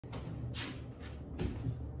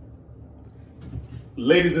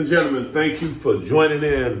Ladies and gentlemen, thank you for joining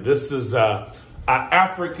in. This is Are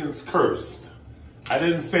Africans Cursed? I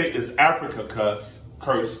didn't say it's Africa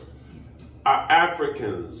cursed. Are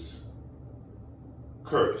Africans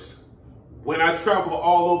cursed? When I travel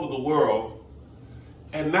all over the world,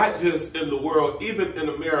 and not just in the world, even in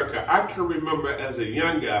America, I can remember as a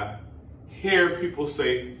young guy hearing people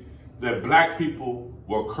say that black people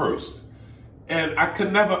were cursed. And I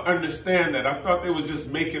could never understand that. I thought they were just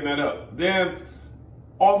making that up. Then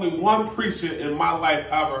only one preacher in my life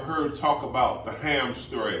I ever heard talk about the ham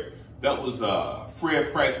story. That was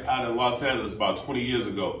Fred Price out in Los Angeles about 20 years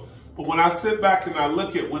ago. But when I sit back and I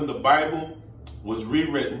look at when the Bible was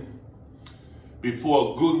rewritten,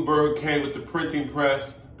 before Gutenberg came with the printing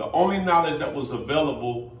press, the only knowledge that was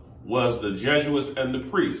available was the Jesuits and the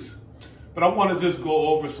priests. But I want to just go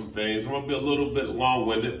over some things. I'm going to be a little bit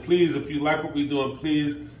long-winded. Please, if you like what we're doing,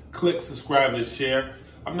 please click subscribe and share.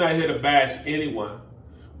 I'm not here to bash anyone.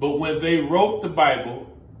 But when they wrote the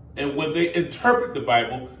Bible and when they interpret the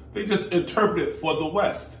Bible, they just interpret it for the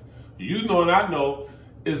West. You know and I know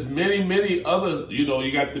is many others. You know,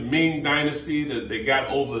 you got the Ming Dynasty that they got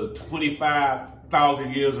over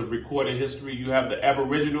 25,000 years of recorded history. You have the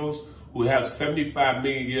Aboriginals who have 75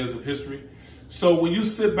 million years of history. So when you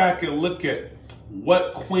sit back and look at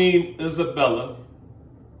what Queen Isabella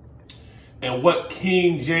and what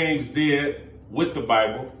King James did with the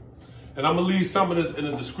Bible, and I'm gonna leave some of this in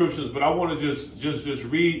the descriptions, but I want to just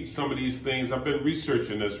read some of these things. I've been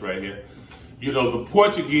researching this right here. You know, the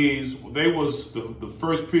Portuguese, they was the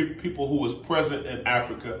first people who was present in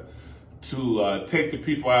Africa to take the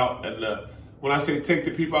people out. And when I say take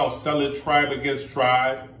the people out, selling tribe against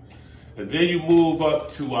tribe. And then you move up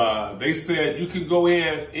to, they said you can go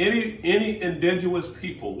in, any indigenous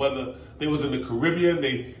people, whether they was in the Caribbean,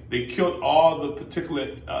 they killed all the particular,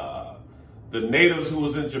 the natives who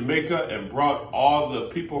was in Jamaica and brought all the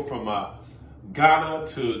people from Ghana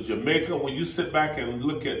to Jamaica. When you sit back and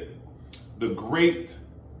look at the great,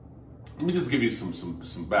 let me just give you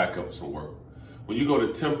some backup, some work. When you go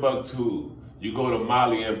to Timbuktu, you go to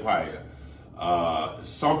Mali Empire.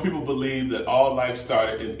 Some people believe that all life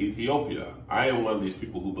started in Ethiopia. I am one of these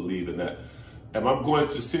people who believe in that. Am I going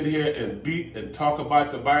to sit here and beat and talk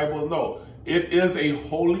about the Bible? No, it is a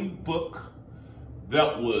holy book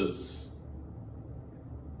that was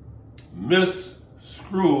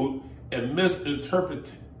misconstrued and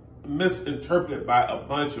misinterpreted by a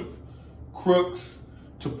bunch of crooks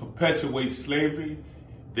to perpetuate slavery.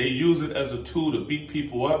 They use it as a tool to beat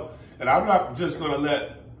people up. And I'm not just going to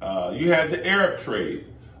let, you had the Arab trade.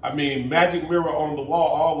 I mean, magic mirror on the wall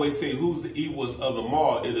always say, who's the evilest of them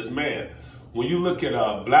all? It is man. When you look at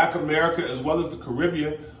Black America as well as the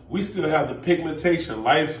Caribbean, we still have the pigmentation,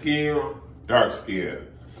 light skin, dark skin.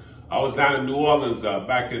 I was down in New Orleans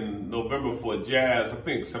back in November for a jazz, I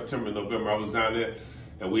think September, November, I was down there,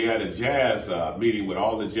 and we had a jazz meeting with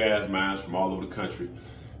all the jazz minds from all over the country.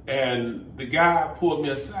 And the guy pulled me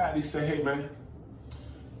aside, he said, hey man,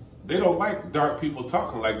 they don't like dark people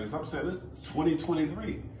talking like this. I'm saying, this is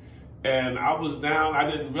 2023. And I was down, I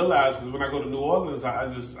didn't realize, because when I go to New Orleans, I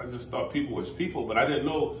just thought people was people, but I didn't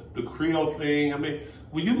know the Creole thing. I mean,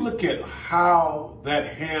 when you look at how that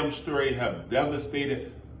ham story have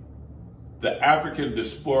devastated the African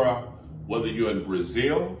diaspora, whether you're in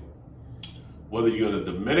Brazil, whether you're in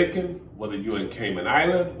the Dominican, whether you're in Cayman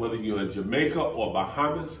Island, whether you're in Jamaica or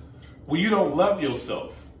Bahamas, where you don't love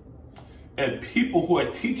yourself. And people who are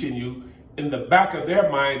teaching you, in the back of their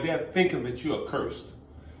mind, they're thinking that you are cursed.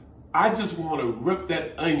 I just want to rip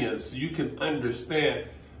that onion so you can understand.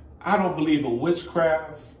 I don't believe in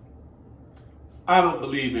witchcraft. I don't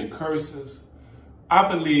believe in curses. I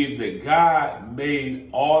believe that God made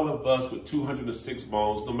all of us with 206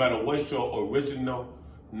 bones, no matter what your original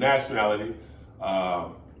nationality.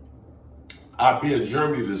 I'll be in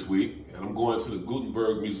Germany this week, and I'm going to the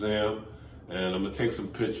Gutenberg Museum, and I'm going to take some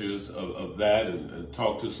pictures of that and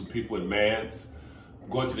talk to some people in Mainz. I'm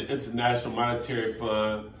going to the International Monetary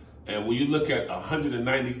Fund, and when you look at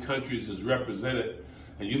 190 countries is represented,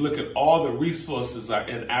 and you look at all the resources are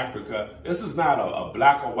in Africa, this is not a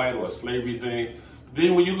black or white or a slavery thing.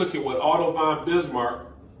 Then when you look at what Otto von Bismarck,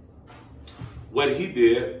 what he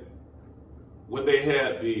did when they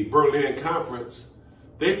had the Berlin Conference,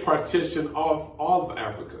 they partitioned off all of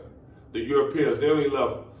Africa. The Europeans, they only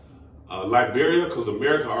left Liberia because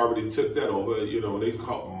America already took that over. You know, they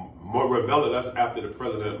called Morabella, that's after the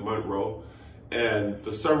President Monroe. And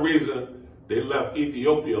for some reason, they left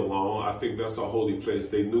Ethiopia alone. I think that's a holy place.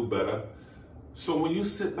 They knew better. So when you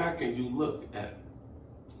sit back and you look at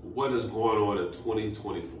what is going on in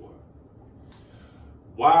 2024,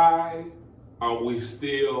 why are we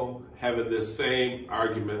still having this same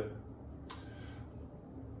argument?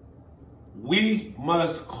 We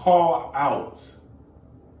must call out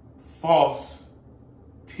false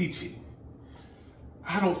teaching.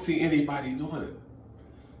 I don't see anybody doing it.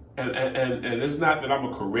 And it's not that I'm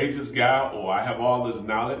a courageous guy or I have all this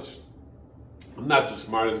knowledge. I'm not the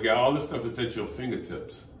smartest guy. All this stuff is at your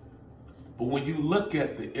fingertips. But when you look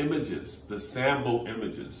at the images, the sample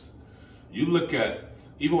images, you look at,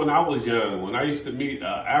 even when I was young, when I used to meet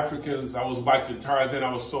Africans, I was watching Tarzan,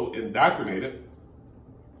 I was so indoctrinated.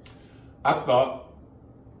 I thought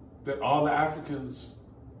that all the Africans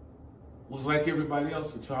was like everybody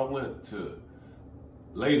else until I went to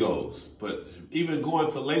Lagos. But even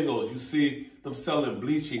going to Lagos, you see them selling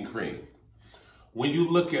bleaching cream. When you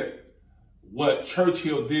look at what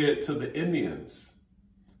Churchill did to the Indians,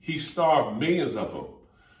 he starved millions of them.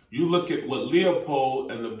 You look at what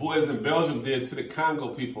Leopold and the boys in Belgium did to the Congo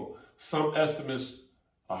people. Some estimates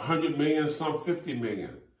 100 million, some 50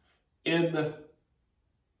 million. In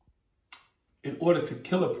order to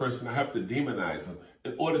kill a person, I have to demonize them.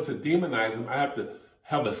 In order to demonize them, I have to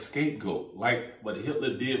have a scapegoat, like what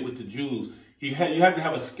Hitler did with the Jews. You had to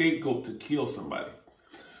have a scapegoat to kill somebody.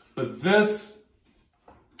 But this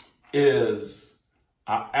is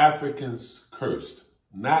our Africans cursed,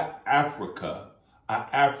 not Africa, our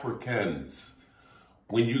Africans.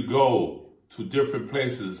 When you go to different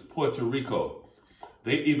places, Puerto Rico,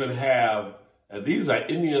 they even have, and these are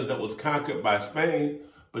Indians that was conquered by Spain,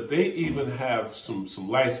 but they even have some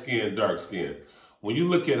light skin, dark skin. When you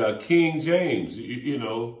look at King James,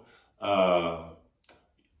 and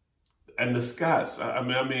the Scots, I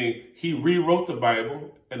mean, he rewrote the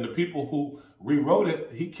Bible, and the people who rewrote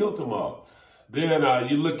it, he killed them all. Then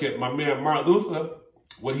you look at my man Martin Luther,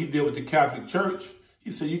 what he did with the Catholic Church.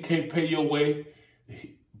 He said, you can't pay your way.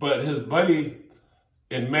 But his buddy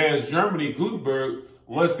in man's Germany, Gutenberg,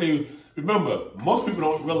 once they, remember, most people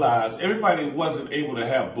don't realize everybody wasn't able to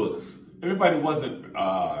have books. Everybody wasn't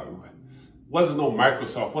no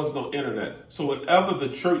Microsoft, wasn't no internet. So whatever the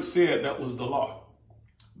church said, that was the law.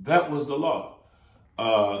 That was the law.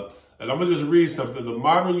 And I'm going to just read something. The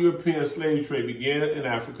modern European slave trade began in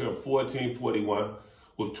Africa in 1441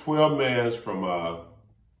 with 12 men from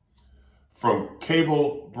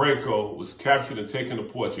Cabo Branco was captured and taken to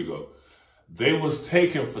Portugal. They was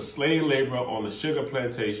taken for slave labor on the sugar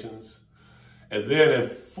plantations. And then in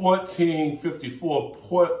 1454,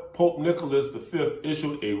 Pope Nicholas V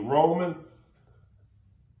issued a Roman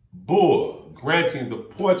bull granting the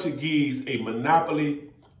Portuguese a monopoly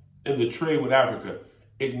in the trade with Africa.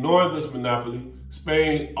 Ignoring this monopoly,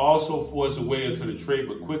 Spain also forced a way into the trade,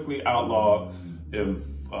 but quickly outlawed in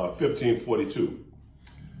 1542.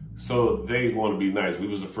 So they want to be nice. We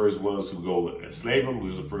was the first ones who go enslave them. We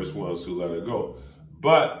was the first ones who let it go.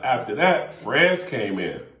 But after that, France came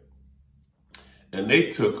in and they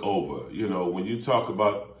took over. You know, when you talk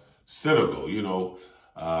about Senegal,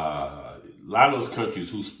 a lot of those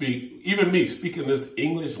countries who speak, even me speaking this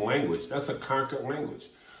English language, that's a conquered language.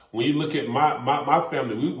 When you look at my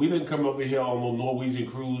family, we didn't come over here on no Norwegian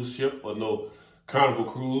cruise ship or no Carnival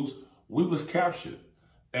cruise. We was captured.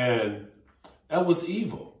 And that was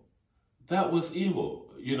evil. That was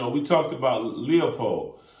evil. You know, we talked about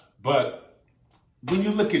Leopold. But when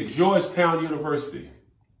you look at Georgetown University,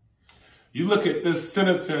 you look at this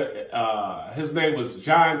senator, his name was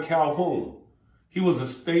John Calhoun. He was a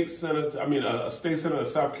state senator of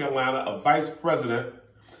South Carolina, a vice president.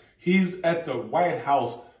 He's at the White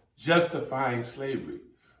House justifying slavery.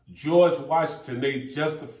 George Washington, they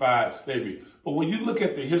justified slavery. But when you look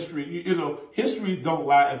at the history, history don't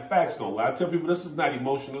lie and facts don't lie. I tell people this is not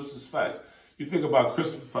emotional, this is facts. You think about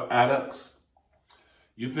Christopher Adams,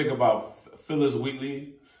 you think about Phyllis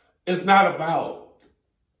Wheatley. It's not about,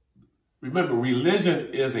 remember,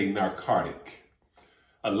 religion is a narcotic.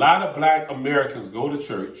 A lot of Black Americans go to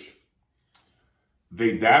church,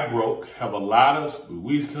 they die broke, have a lot of,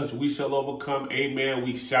 we shall overcome, amen,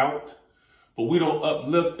 we shout, but we don't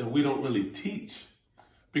uplift and we don't really teach.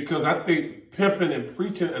 Because I think pimping and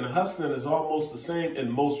preaching and hustling is almost the same in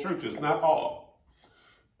most churches, not all.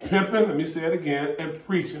 Pimping, let me say it again, and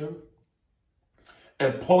preaching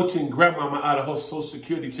and poaching grandmama out of her Social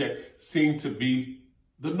Security check seem to be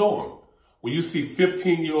the norm. When you see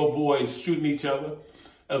 15-year-old boys shooting each other,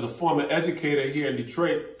 as a former educator here in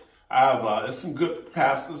Detroit, there's some good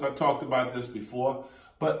pastors. I talked about this before.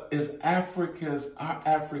 But are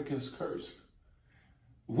Africans cursed?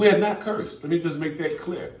 We're not cursed. Let me just make that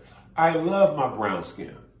clear. I love my brown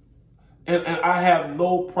skin. And I have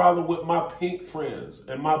no problem with my pink friends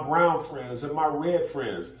and my brown friends and my red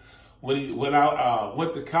friends. When I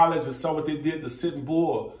went to college and saw what they did to Sitting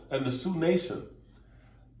Bull and the Sioux Nation.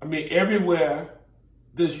 I mean, everywhere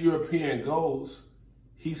this European goes,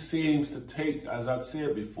 he seems to take, as I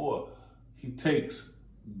said before, he takes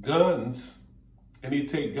guns and he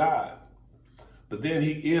takes God. But then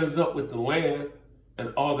he ends up with the land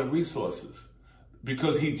and all the resources.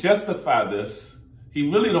 Because he justified this, he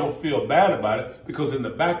really don't feel bad about it, because in the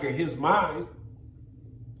back of his mind,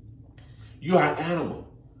 you are an animal.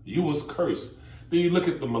 You was cursed. Then you look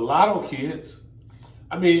at the mulatto kids.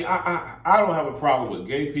 I mean, I don't have a problem with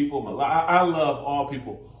gay people. I love all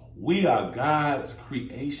people. We are God's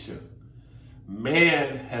creation.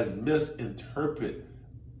 Man has misinterpreted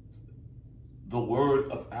the word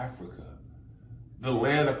of Africa, the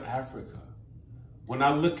land of Africa. When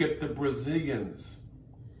I look at the Brazilians,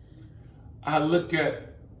 I look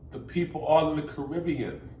at the people all in the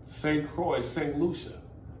Caribbean, St. Croix, St. Lucia,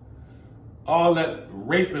 all that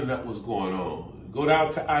raping that was going on. Go down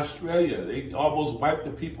to Australia, they almost wiped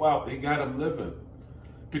the people out. They got them living.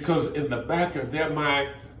 Because in the back of their mind,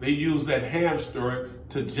 they use that Ham story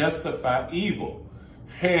to justify evil.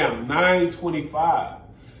 Ham 9:25.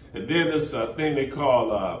 And then this thing they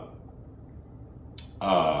call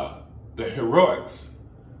the heroics,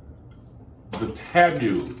 the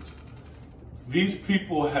Talmud. These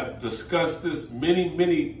people have discussed this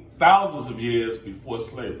many thousands of years before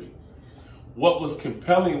slavery. What was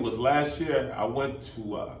compelling was last year I went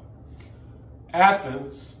to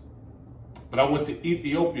Athens, but I went to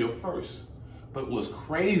Ethiopia first. But it was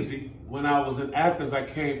crazy, when I was in Athens, I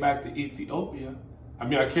came back to Ethiopia. I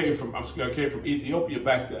mean, I came from Ethiopia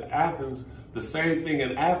back to Athens. The same thing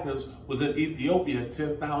in Athens was in Ethiopia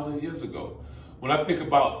 10,000 years ago. When I think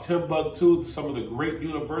about Timbuktu, some of the great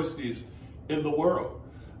universities in the world,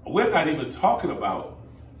 we're not even talking about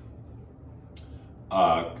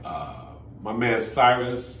my man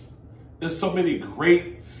Cyrus. There's so many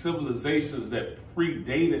great civilizations that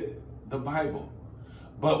predated the Bible.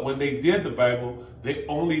 But when they did the Bible, they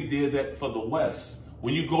only did that for the West.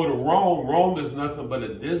 When you go to Rome, Rome is nothing but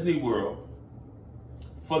a Disney World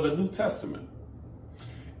for the New Testament.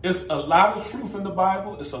 It's a lot of truth in the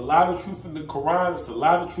Bible. It's a lot of truth in the Quran. It's a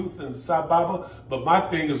lot of truth in the Bible. But my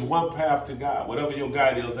thing is one path to God. Whatever your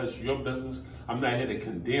God is, that's your business. I'm not here to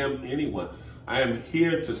condemn anyone. I am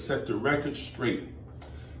here to set the record straight.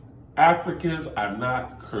 Africans are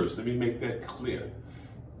not cursed. Let me make that clear.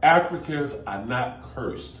 Africans are not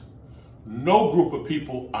cursed. No group of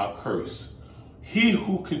people are cursed. He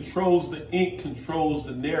who controls the ink controls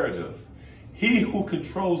the narrative. He who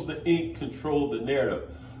controls the ink controls the narrative.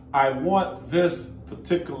 I want this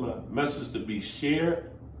particular message to be shared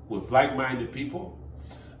with like-minded people.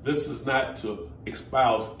 This is not to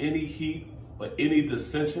espouse any heat or any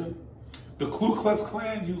dissension. The Ku Klux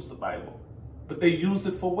Klan used the Bible, but they used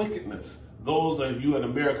it for wickedness. Those of you in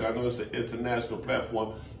America, I know it's an international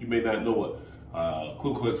platform. You may not know what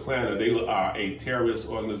Ku Klux Klan are. They are a terrorist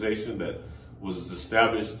organization that was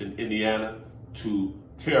established in Indiana to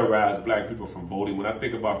terrorize black people from voting. When I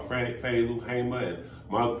think about Fannie Lou Hamer and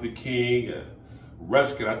Martin Luther King and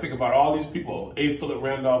Ruskin, I think about all these people. A. Philip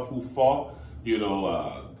Randolph, who fought,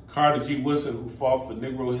 Carter G. Woodson, who fought for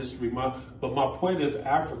Negro History Month. But my point is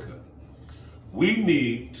Africa. We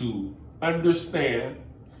need to understand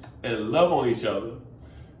and love on each other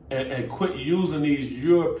and quit using these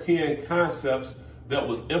European concepts that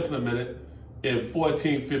was implemented in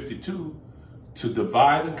 1452 to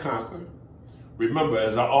divide and conquer. Remember,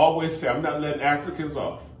 as I always say, I'm not letting Africans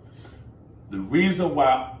off. The reason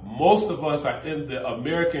why most of us are in the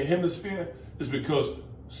American hemisphere is because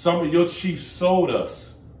some of your chiefs sold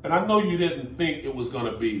us. And I know you didn't think it was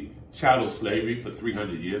going to be chattel slavery for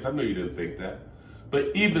 300 years. I know you didn't think that. But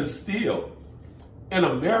even still, in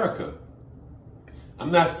America,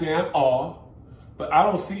 I'm not saying all, but I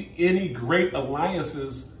don't see any great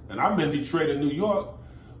alliances, and I'm in Detroit and New York,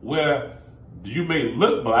 where you may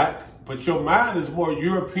look black, but your mind is more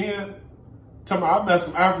European. I met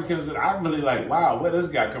some Africans that I'm really like, wow, where this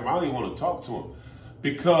guy come from? I don't even want to talk to him.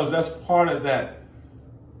 Because that's part of that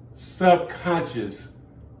subconscious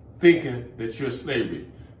thinking that you're slavery.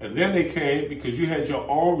 And then they came because you had your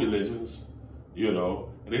own religions, and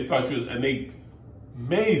they thought and they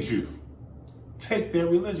made you take their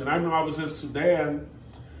religion. I remember I was in Sudan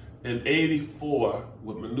in 84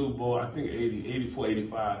 with my new boy, I think 84,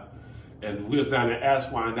 85. And we was down in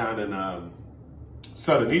Aswan, down in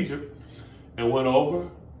southern Egypt, and went over,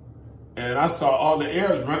 and I saw all the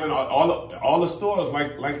Arabs running all the stores,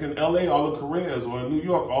 like in LA, all the Koreans, or in New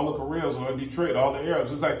York, all the Koreans, or in Detroit, all the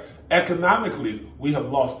Arabs. It's like economically, we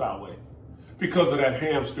have lost our way because of that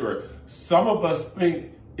ham story. Some of us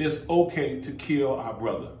think it's okay to kill our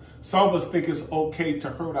brother. Some of us think it's okay to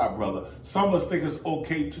hurt our brother. Some of us think it's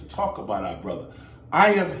okay to talk about our brother.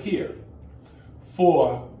 I am here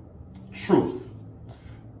for truth.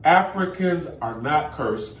 Africans are not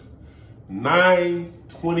cursed.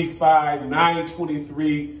 9:25,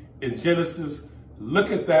 9:23 in Genesis.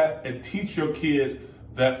 Look at that and teach your kids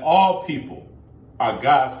that all people are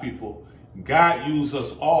God's people. God used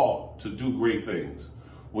us all to do great things.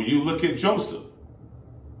 When you look at Joseph,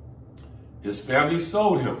 his family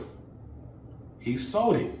sold him. He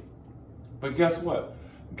sold him. But guess what?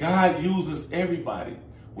 God uses everybody.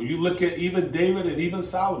 When you look at even David and even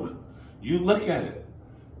Solomon, you look at it.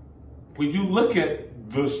 When you look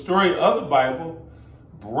at the story of the Bible,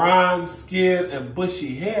 bronze skin and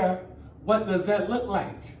bushy hair, what does that look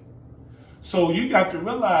like? So you got to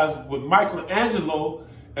realize with Michelangelo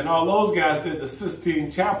and all those guys did the Sistine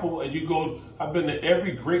Chapel, and you go, I've been to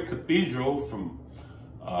every great cathedral from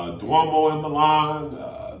Duomo in Milan,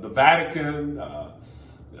 the Vatican,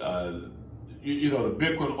 the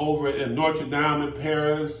big one over in Notre Dame in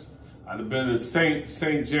Paris. I've been in St.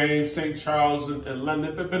 James, St. Charles in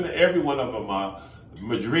London. I've been to every one of them.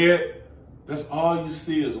 Madrid, that's all you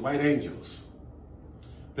see is white angels.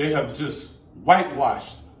 They have just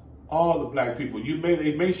whitewashed all the black people.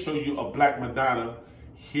 They may show you a black Madonna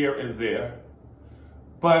here and there,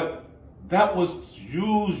 but that was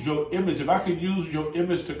use your image. If I could use your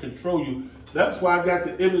image to control you, that's why I got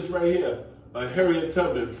the image right here. A Harriet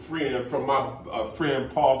Tubman friend from my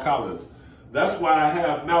friend Paul Collins. That's why I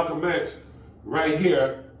have Malcolm X right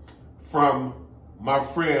here from my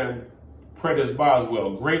friend Prentice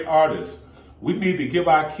Boswell, great artist. We need to give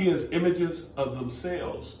our kids images of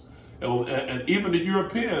themselves. And even the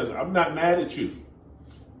Europeans, I'm not mad at you,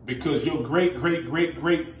 because your great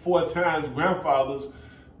 4 times grandfathers,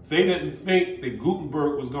 they didn't think that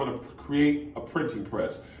Gutenberg was going to create a printing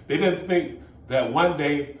press. They didn't think that one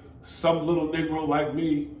day some little Negro like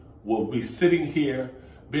me will be sitting here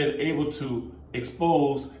being able to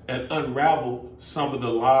expose and unravel some of the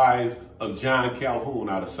lies of John Calhoun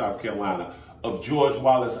out of South Carolina, of George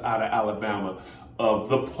Wallace out of Alabama, of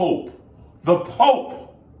the Pope. The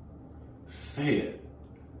Pope said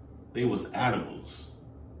they was animals.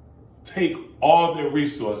 Take all their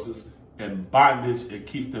resources and bondage and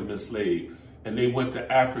keep them enslaved. And they went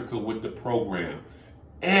to Africa with the program.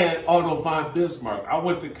 And Otto von Bismarck. I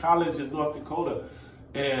went to college in North Dakota,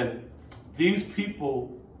 and these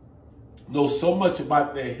people know so much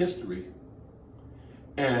about their history.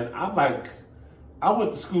 And I'm like, I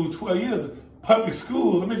went to school 12 years. Public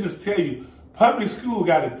school, let me just tell you, public school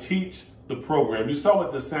got to teach the program. You saw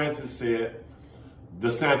what DeSantis said.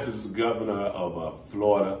 DeSantis is governor of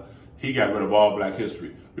Florida. He got rid of all black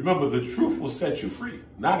history. Remember, the truth will set you free,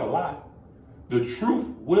 not a lie. The truth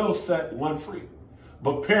will set one free.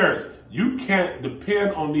 But parents, you can't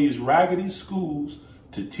depend on these raggedy schools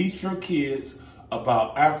to teach your kids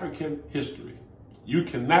about African history. You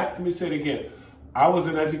cannot, let me say it again, I was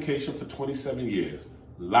in education for 27 years.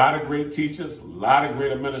 A lot of great teachers, a lot of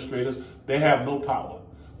great administrators, they have no power.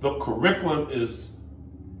 The curriculum is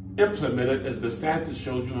implemented, as DeSantis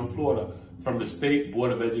showed you in Florida, from the State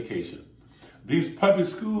Board of Education. These public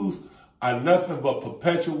schools are nothing but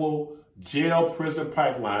perpetual jail prison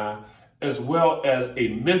pipeline, as well as a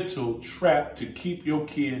mental trap to keep your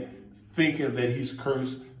kid thinking that he's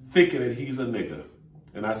cursed, thinking that he's a nigger.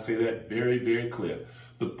 And I say that very, very clear.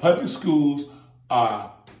 The public schools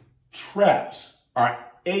are traps, are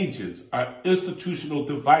agents, are institutional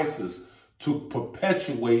devices to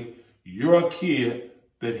perpetuate your kid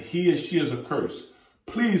that he or she is a curse.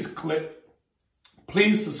 Please click,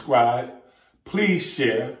 please subscribe, please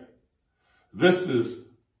share. This is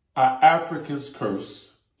Our African's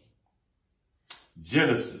Curse,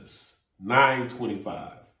 Genesis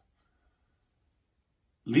 9:25.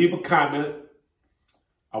 Leave a comment.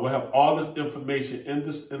 I will have all this information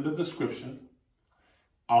in the description.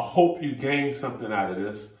 I hope you gained something out of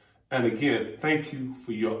this. And again, thank you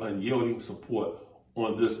for your unyielding support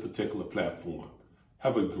on this particular platform.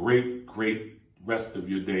 Have a great rest of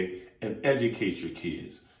your day and educate your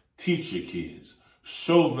kids. Teach your kids.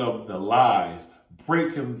 Show them the lies.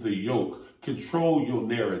 Break them the yoke. Control your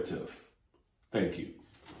narrative. Thank you.